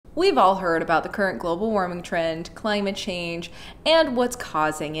We've all heard about the current global warming trend, climate change, and what's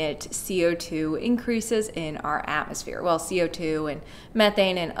causing it, CO2 increases in our atmosphere. Well, CO2 and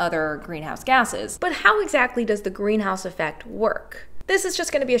methane and other greenhouse gases. But how exactly does the greenhouse effect work? This is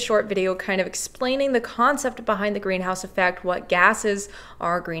just going to be a short video kind of explaining the concept behind the greenhouse effect, what gases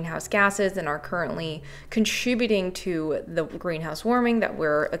are greenhouse gases and are currently contributing to the greenhouse warming that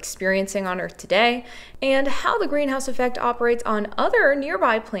we're experiencing on Earth today, and how the greenhouse effect operates on other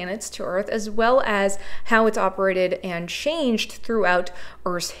nearby planets to Earth, as well as how it's operated and changed throughout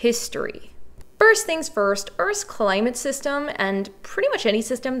Earth's history. First things first, Earth's climate system, and pretty much any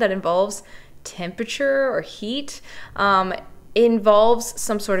system that involves temperature or heat, involves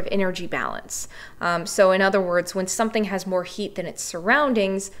some sort of energy balance. So in other words, when something has more heat than its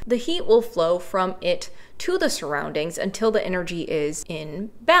surroundings, the heat will flow from it to the surroundings until the energy is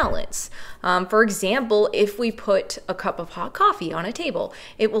in balance. For example, if we put a cup of hot coffee on a table,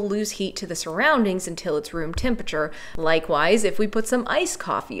 it will lose heat to the surroundings until it's room temperature. Likewise, if we put some iced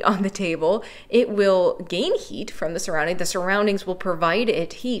coffee on the table, it will gain heat from the surrounding. The surroundings will provide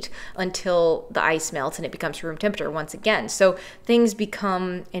it heat until the ice melts and it becomes room temperature once again. So things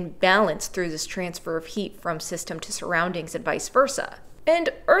become in balance through this transfer of heat from system to surroundings and vice versa. And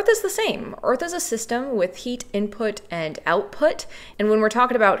Earth is the same. Earth is a system with heat input and output. And when we're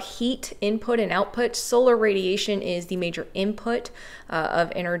talking about heat input and output, solar radiation is the major input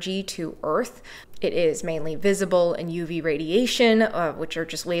of energy to Earth. It is mainly visible and UV radiation, which are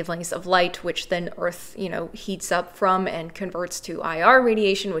just wavelengths of light, which then Earth, heats up from and converts to IR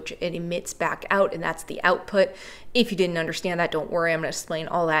radiation, which it emits back out, and that's the output. If you didn't understand that, don't worry, I'm going to explain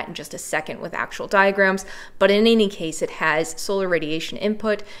all that in just a second with actual diagrams. But in any case, it has solar radiation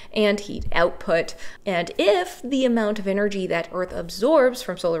input and heat output. And if the amount of energy that Earth absorbs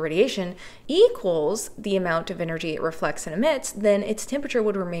from solar radiation equals the amount of energy it reflects and emits, then its temperature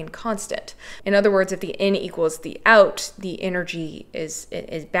would remain constant. In other words, if the in equals the out, the energy is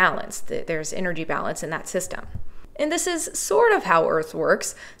balanced. There's energy balance in that system. And this is sort of how Earth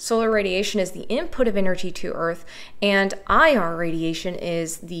works. Solar radiation is the input of energy to Earth, and IR radiation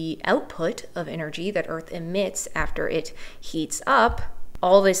is the output of energy that Earth emits after it heats up.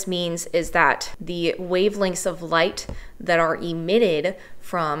 All this means is that the wavelengths of light that are emitted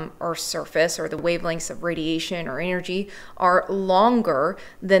from Earth's surface, or the wavelengths of radiation or energy, are longer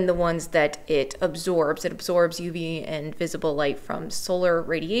than the ones that it absorbs. It absorbs UV and visible light from solar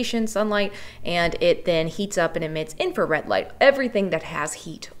radiation, sunlight, and it then heats up and emits infrared light. Everything that has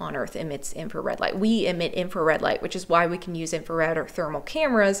heat on Earth emits infrared light. We emit infrared light, which is why we can use infrared or thermal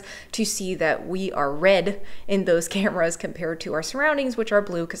cameras to see that we are red in those cameras compared to our surroundings, which are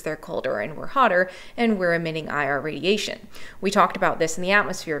blue because they're colder and we're hotter, and we're emitting IR radiation. We talked about this in the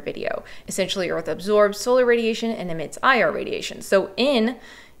atmosphere video. Essentially, Earth absorbs solar radiation and emits IR radiation. So in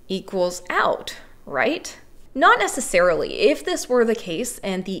equals out, right? Not necessarily. If this were the case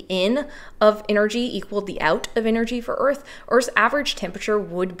and the in of energy equaled the out of energy for Earth, Earth's average temperature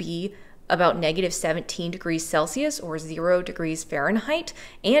would be about negative 17 degrees Celsius or 0 degrees Fahrenheit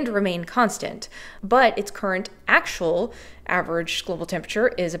and remain constant. But its current actual average global temperature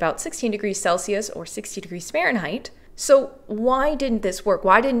is about 16 degrees Celsius or 60 degrees Fahrenheit. So why didn't this work?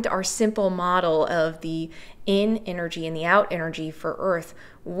 Why didn't our simple model of the in energy and the out energy for Earth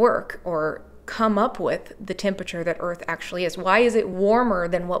work or come up with the temperature that Earth actually is? Why is it warmer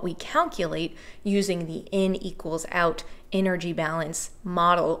than what we calculate using the in equals out energy balance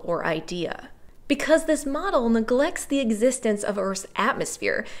model or idea? Because this model neglects the existence of Earth's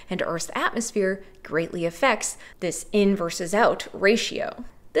atmosphere, and Earth's atmosphere greatly affects this in versus out ratio.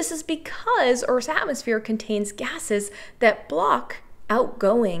 This is because Earth's atmosphere contains gases that block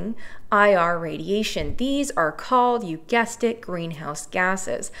outgoing IR radiation. These are called, you guessed it, greenhouse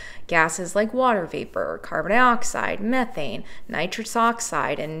gases. Gases like water vapor, carbon dioxide, methane, nitrous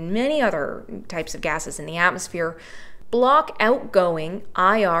oxide, and many other types of gases in the atmosphere block outgoing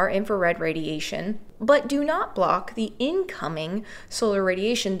IR infrared radiation, but do not block the incoming solar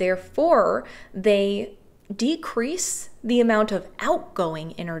radiation. Therefore, they decrease the amount of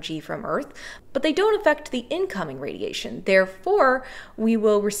outgoing energy from Earth, but they don't affect the incoming radiation. Therefore, we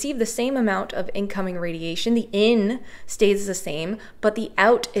will receive the same amount of incoming radiation. The in stays the same, but the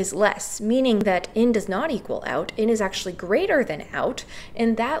out is less, meaning that in does not equal out. In is actually greater than out,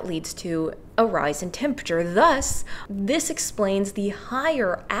 and that leads to a rise in temperature. Thus, this explains the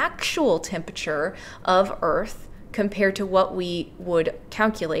higher actual temperature of Earth compared to what we would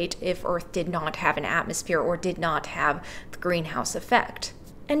calculate if Earth did not have an atmosphere or did not have the greenhouse effect.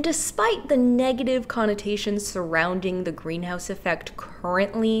 And despite the negative connotations surrounding the greenhouse effect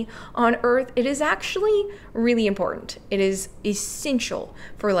currently on Earth, it is actually really important. It is essential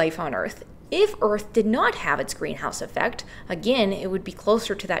for life on Earth. If Earth did not have its greenhouse effect, again, it would be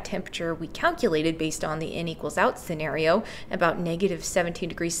closer to that temperature we calculated based on the N equals out scenario, about negative 17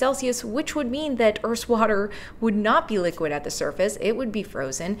 degrees Celsius, which would mean that Earth's water would not be liquid at the surface, it would be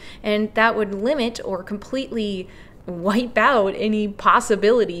frozen, and that would limit or completely wipe out any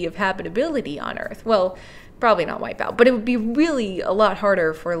possibility of habitability on Earth. Well, probably not wipe out, but it would be really a lot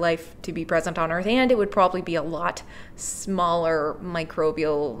harder for life to be present on Earth, and it would probably be a lot smaller,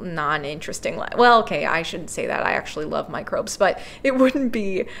 microbial, non-interesting life. Well, okay, I shouldn't say that. I actually love microbes, but it wouldn't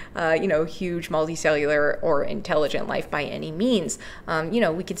be, huge multicellular or intelligent life by any means.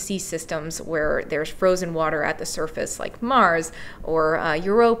 We could see systems where there's frozen water at the surface, like Mars or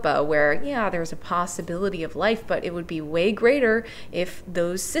Europa, where, there's a possibility of life, but it would be way greater if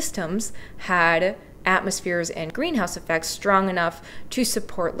those systems had atmospheres and greenhouse effects strong enough to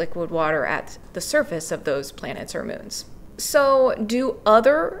support liquid water at the surface of those planets or moons. So, do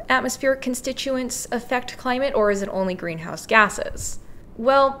other atmospheric constituents affect climate, or is it only greenhouse gases?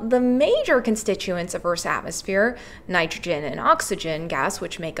 Well, the major constituents of Earth's atmosphere, nitrogen and oxygen gas,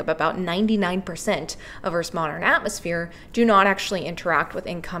 which make up about 99% of Earth's modern atmosphere, do not actually interact with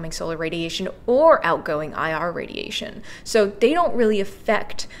incoming solar radiation or outgoing IR radiation. So they don't really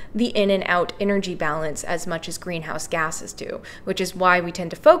affect the in and out energy balance as much as greenhouse gases do, which is why we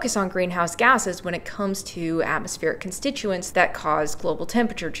tend to focus on greenhouse gases when it comes to atmospheric constituents that cause global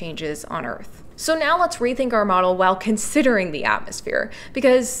temperature changes on Earth. So now let's rethink our model while considering the atmosphere.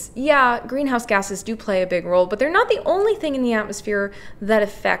 Because, greenhouse gases do play a big role, but they're not the only thing in the atmosphere that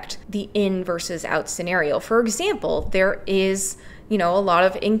affect the in versus out scenario. For example, there is a lot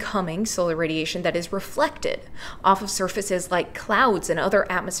of incoming solar radiation that is reflected off of surfaces like clouds and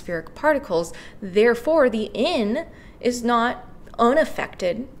other atmospheric particles. Therefore, the in is not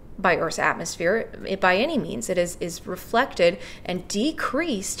unaffected by Earth's atmosphere by any means. It is reflected and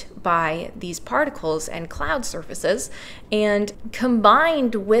decreased by these particles and cloud surfaces, and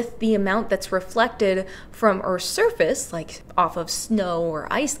combined with the amount that's reflected from Earth's surface, like off of snow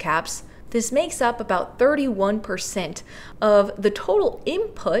or ice caps, this makes up about 31% of the total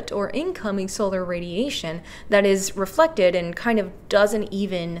input or incoming solar radiation that is reflected and kind of doesn't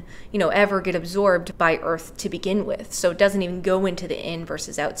even, ever get absorbed by Earth to begin with. So it doesn't even go into the in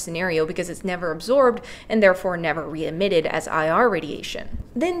versus out scenario because it's never absorbed and therefore never re-emitted as IR radiation.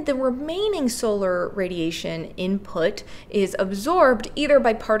 Then the remaining solar radiation input is absorbed either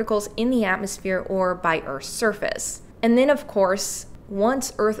by particles in the atmosphere or by Earth's surface. And then, of course,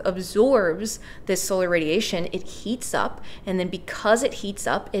 once Earth absorbs this solar radiation, it heats up, and then because it heats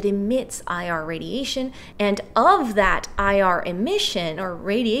up, it emits IR radiation, and of that IR emission, or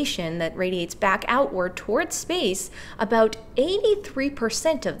radiation that radiates back outward towards space, about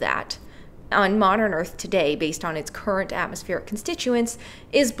 83% of that on modern Earth today, based on its current atmospheric constituents,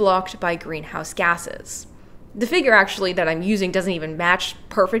 is blocked by greenhouse gases. The figure actually that I'm using doesn't even match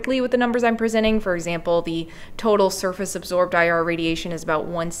perfectly with the numbers I'm presenting. For example, the total surface absorbed IR radiation is about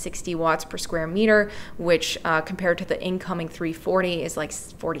 160 watts per square meter, which compared to the incoming 340 is like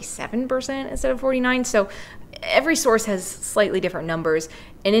 47% instead of 49. So every source has slightly different numbers.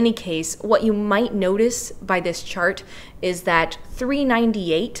 In any case, what you might notice by this chart is that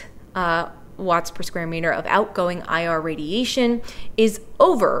 398 watts per square meter of outgoing IR radiation is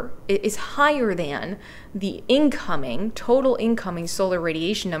higher than the total incoming solar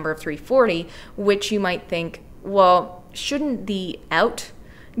radiation number of 340, which you might think, well, shouldn't the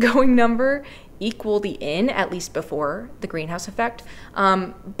outgoing number equal the in, at least before the greenhouse effect?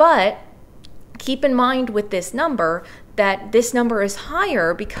 But keep in mind with this number that this number is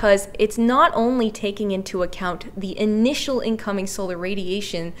higher because it's not only taking into account the initial incoming solar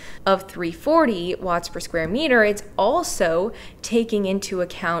radiation of 340 watts per square meter, it's also taking into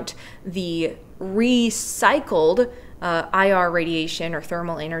account the recycled IR radiation or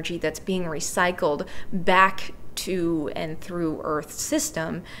thermal energy that's being recycled back to and through Earth's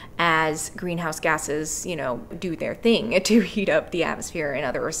system as greenhouse gases, do their thing to heat up the atmosphere and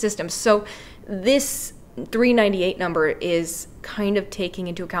other Earth systems. So this 398 number is kind of taking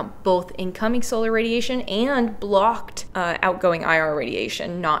into account both incoming solar radiation and blocked outgoing IR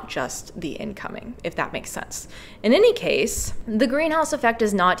radiation, not just the incoming, if that makes sense. In any case, the greenhouse effect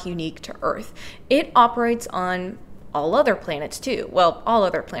is not unique to Earth. It operates on all other planets too. Well, all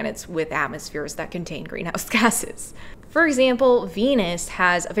other planets with atmospheres that contain greenhouse gases. For example, Venus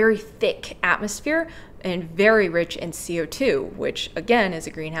has a very thick atmosphere, and very rich in CO2, which again is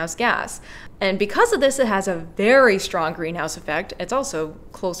a greenhouse gas. And because of this, it has a very strong greenhouse effect. It's also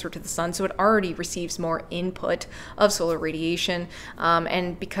closer to the sun, so it already receives more input of solar radiation.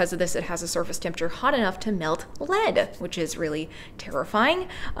 And because of this, it has a surface temperature hot enough to melt lead, which is really terrifying.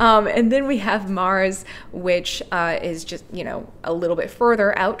 And then we have Mars, which is just, a little bit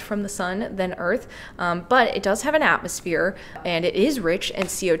further out from the sun than Earth. But it does have an atmosphere, and it is rich in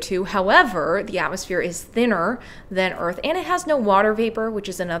CO2. However, the atmosphere is thinner than Earth, and it has no water vapor, which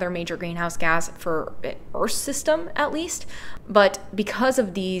is another major greenhouse gas for Earth's system, at least. But because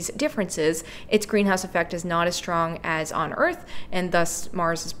of these differences, its greenhouse effect is not as strong as on Earth, and thus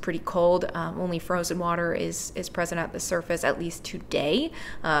Mars is pretty cold. Only frozen water is present at the surface, at least today.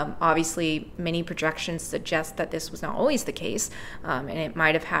 Obviously, many projections suggest that this was not always the case, and it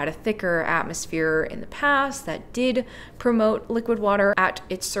might have had a thicker atmosphere in the past that did promote liquid water at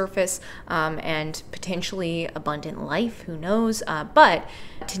its surface, and potentially abundant life, who knows. But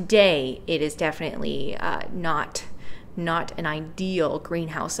today, it is definitely not an ideal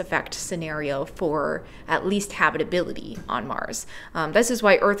greenhouse effect scenario for at least habitability on Mars. This is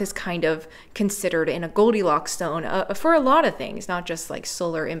why Earth is kind of considered in a Goldilocks zone for a lot of things, not just like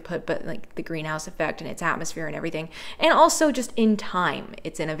solar input, but like the greenhouse effect and its atmosphere and everything. And also just in time,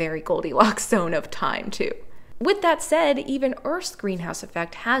 it's in a very Goldilocks zone of time too. With that said, even Earth's greenhouse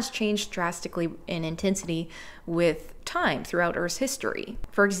effect has changed drastically in intensity with time throughout Earth's history.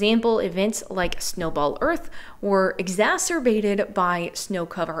 For example, events like Snowball Earth were exacerbated by snow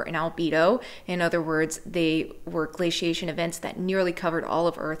cover and albedo. In other words, they were glaciation events that nearly covered all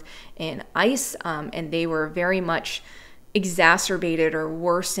of Earth in ice, and they were very much exacerbated or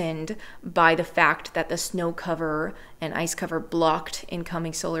worsened by the fact that the snow cover and ice cover blocked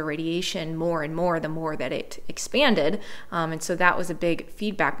incoming solar radiation more and more the more that it expanded. And so that was a big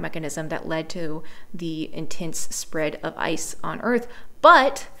feedback mechanism that led to the intense spread of ice on Earth.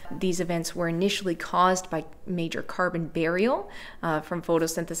 But these events were initially caused by major carbon burial from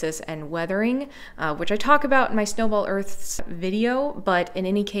photosynthesis and weathering, which I talk about in my Snowball Earth's video. But in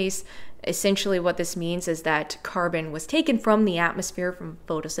any case, essentially what this means is that carbon was taken from the atmosphere from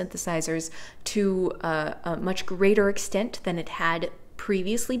photosynthesizers to a much greater extent than it had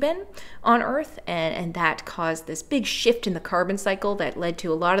previously been on Earth, and that caused this big shift in the carbon cycle that led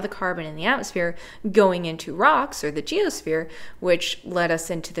to a lot of the carbon in the atmosphere going into rocks or the geosphere, which led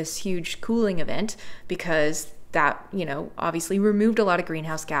us into this huge cooling event because that, obviously removed a lot of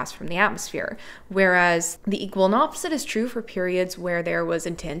greenhouse gas from the atmosphere. Whereas the equal and opposite is true for periods where there was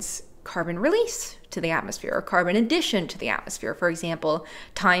intense carbon release to the atmosphere or carbon addition to the atmosphere. For example,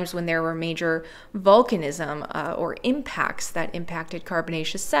 times when there were major volcanism or impacts that impacted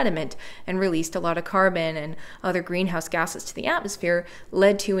carbonaceous sediment and released a lot of carbon and other greenhouse gases to the atmosphere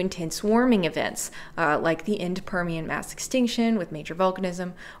led to intense warming events like the end Permian mass extinction with major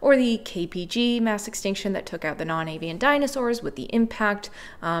volcanism, or the KPG mass extinction that took out the non-avian dinosaurs with the impact,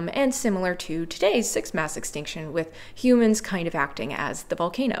 and similar to today's sixth mass extinction with humans kind of acting as the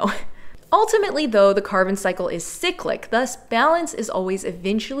volcano. Ultimately, though, the carbon cycle is cyclic, thus balance is always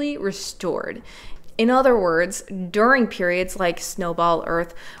eventually restored. In other words, during periods like Snowball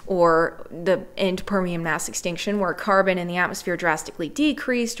Earth or the end Permian mass extinction, where carbon in the atmosphere drastically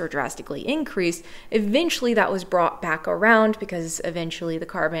decreased or drastically increased, eventually that was brought back around because eventually the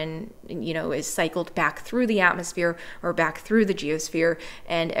carbon, is cycled back through the atmosphere or back through the geosphere,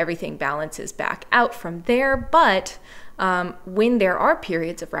 and everything balances back out from there. But when there are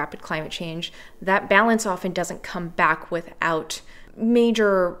periods of rapid climate change, that balance often doesn't come back without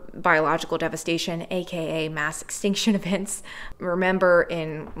major biological devastation, aka mass extinction events. Remember,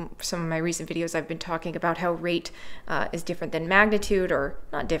 in some of my recent videos, I've been talking about how rate is different than magnitude, or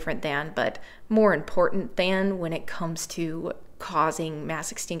not different than, but more important than when it comes to causing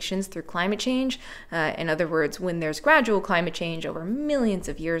mass extinctions through climate change. In other words, when there's gradual climate change over millions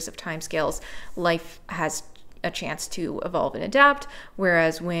of years of timescales, life has a chance to evolve and adapt,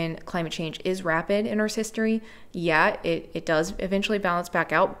 whereas when climate change is rapid in Earth's history, it does eventually balance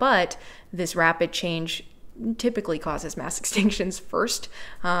back out, but this rapid change typically causes mass extinctions first.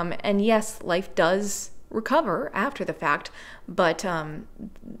 And yes, life does recover after the fact, but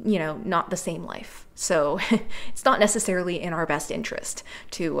not the same life. So it's not necessarily in our best interest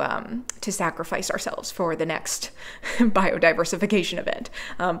to sacrifice ourselves for the next biodiversification event.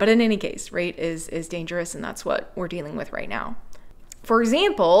 But in any case, rate is dangerous, and that's what we're dealing with right now. For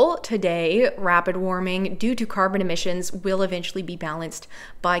example, today, rapid warming due to carbon emissions will eventually be balanced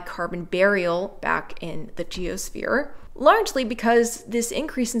by carbon burial back in the geosphere, largely because this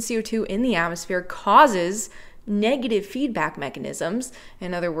increase in CO2 in the atmosphere causes negative feedback mechanisms,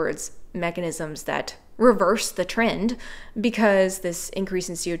 in other words, mechanisms that reverse the trend, because this increase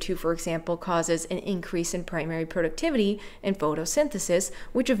in CO2, for example, causes an increase in primary productivity and photosynthesis,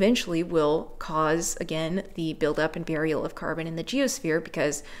 which eventually will cause, again, the buildup and burial of carbon in the geosphere,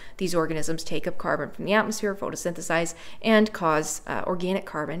 because these organisms take up carbon from the atmosphere, photosynthesize, and cause organic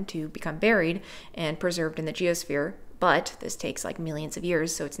carbon to become buried and preserved in the geosphere. But this takes like millions of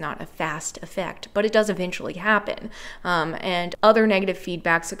years, so it's not a fast effect, but it does eventually happen. And other negative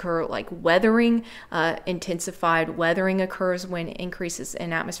feedbacks occur, like weathering. Intensified weathering occurs when increases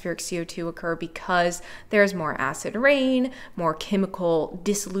in atmospheric CO2 occur, because there's more acid rain, more chemical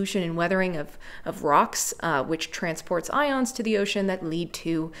dissolution and weathering of rocks, which transports ions to the ocean that lead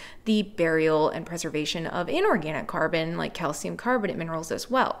to the burial and preservation of inorganic carbon, like calcium carbonate minerals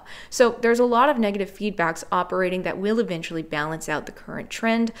as well. So there's a lot of negative feedbacks operating that will eventually balance out the current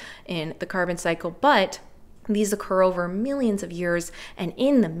trend in the carbon cycle, but these occur over millions of years, and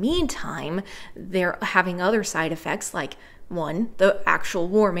in the meantime, they're having other side effects, like 1, the actual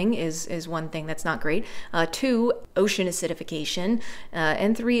warming is one thing that's not great. 2, ocean acidification.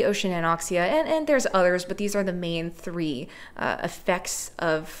 And 3, ocean anoxia. And there's others, but these are the main 3 effects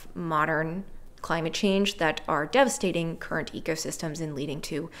of modern climate change that are devastating current ecosystems and leading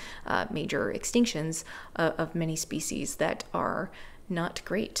to major extinctions of many species that are not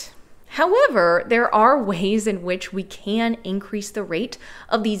great. However, there are ways in which we can increase the rate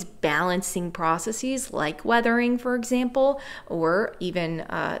of these balancing processes, like weathering, for example, or even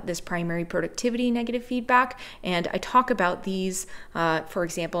this primary productivity negative feedback. And I talk about these, for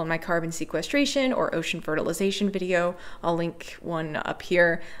example, in my carbon sequestration or ocean fertilization video. I'll link one up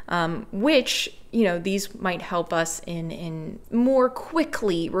here, which, you know, these might help us in more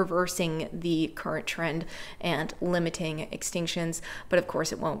quickly reversing the current trend and limiting extinctions. But of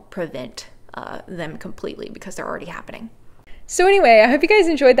course, it won't prevent them completely, because they're already happening. So anyway, I hope you guys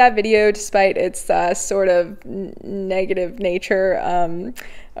enjoyed that video despite its sort of negative nature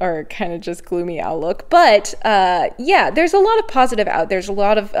or kind of just gloomy outlook. But yeah, there's a lot of positive out. There's a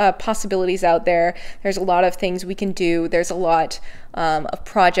lot of possibilities out there. There's a lot of things we can do. There's a lot of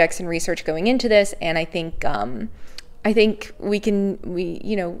projects and research going into this, and I think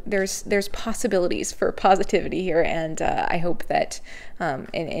there's possibilities for positivity here, and I hope that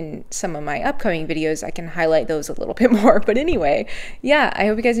in some of my upcoming videos I can highlight those a little bit more. But anyway, yeah, I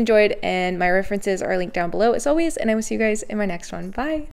hope you guys enjoyed, and my references are linked down below as always, and I will see you guys in my next one. Bye!